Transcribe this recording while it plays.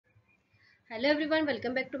Hello everyone,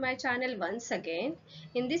 welcome back to my channel once again.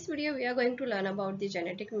 In this video we are going to learn about the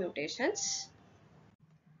genetic mutations.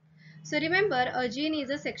 So remember, a gene is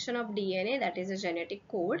a section of DNA, that is a genetic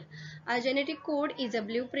code. Our genetic code is a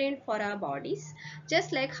blueprint for our bodies,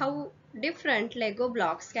 just like how different Lego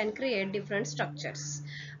blocks can create different structures.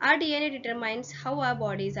 Our DNA determines how our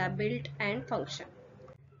bodies are built and function.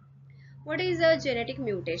 What is a genetic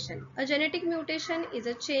mutation? A genetic mutation is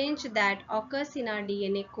a change that occurs in our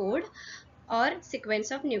DNA code or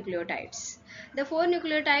sequence of nucleotides. The four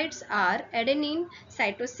nucleotides are adenine,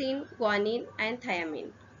 cytosine, guanine, and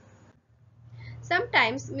thymine.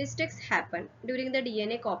 Sometimes mistakes happen during the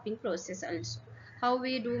DNA copying process also. How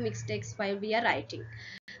we do mistakes while we are writing.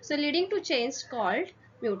 So leading to change called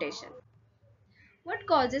mutation. What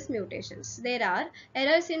causes mutations? There are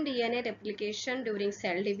errors in DNA replication during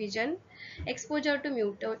cell division, exposure to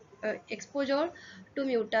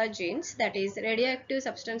mutagens, that is radioactive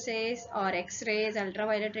substances or X-rays,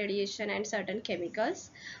 ultraviolet radiation and certain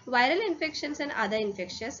chemicals, viral infections and other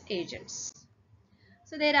infectious agents.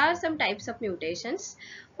 So there are some types of mutations.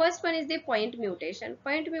 First one is the point mutation.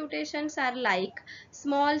 Point mutations are like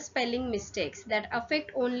small spelling mistakes that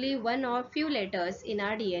affect only one or few letters in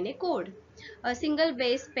our DNA code. A single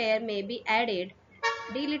base pair may be added,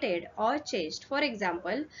 deleted or changed. For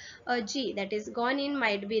example, a G, that is guanine,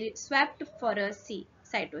 might be swapped for a C,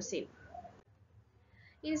 cytosine.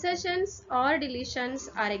 Insertions or deletions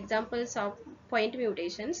are examples of point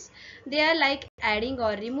mutations. They are like adding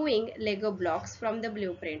or removing Lego blocks from the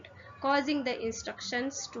blueprint, causing the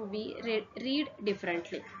instructions to be read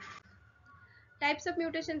differently. Types of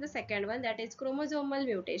mutations, the second one, that is chromosomal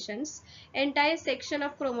mutations. Entire section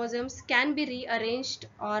of chromosomes can be rearranged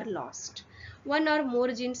or lost. One or more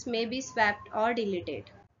genes may be swapped or deleted.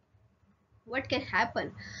 What can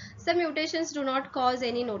happen? Some mutations do not cause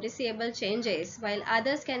any noticeable changes, while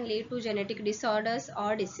others can lead to genetic disorders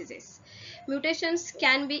or diseases. Mutations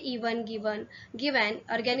can be even give an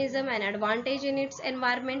organism an advantage in its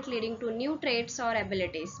environment, leading to new traits or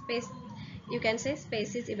abilities. You can say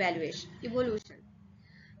species evolution.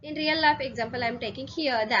 In real life example I am taking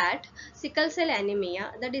here that sickle cell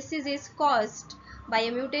anemia, the disease is caused by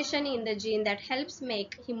a mutation in the gene that helps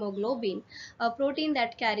make hemoglobin, a protein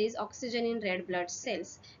that carries oxygen in red blood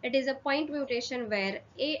cells. It is a point mutation where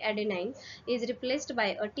A adenine is replaced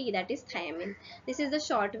by a T, that is thymine. This is the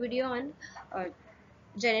short video on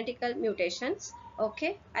genetical mutations.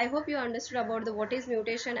 Okay, I hope you understood about the what is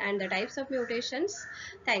mutation and the types of mutations.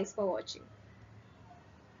 Thanks for watching.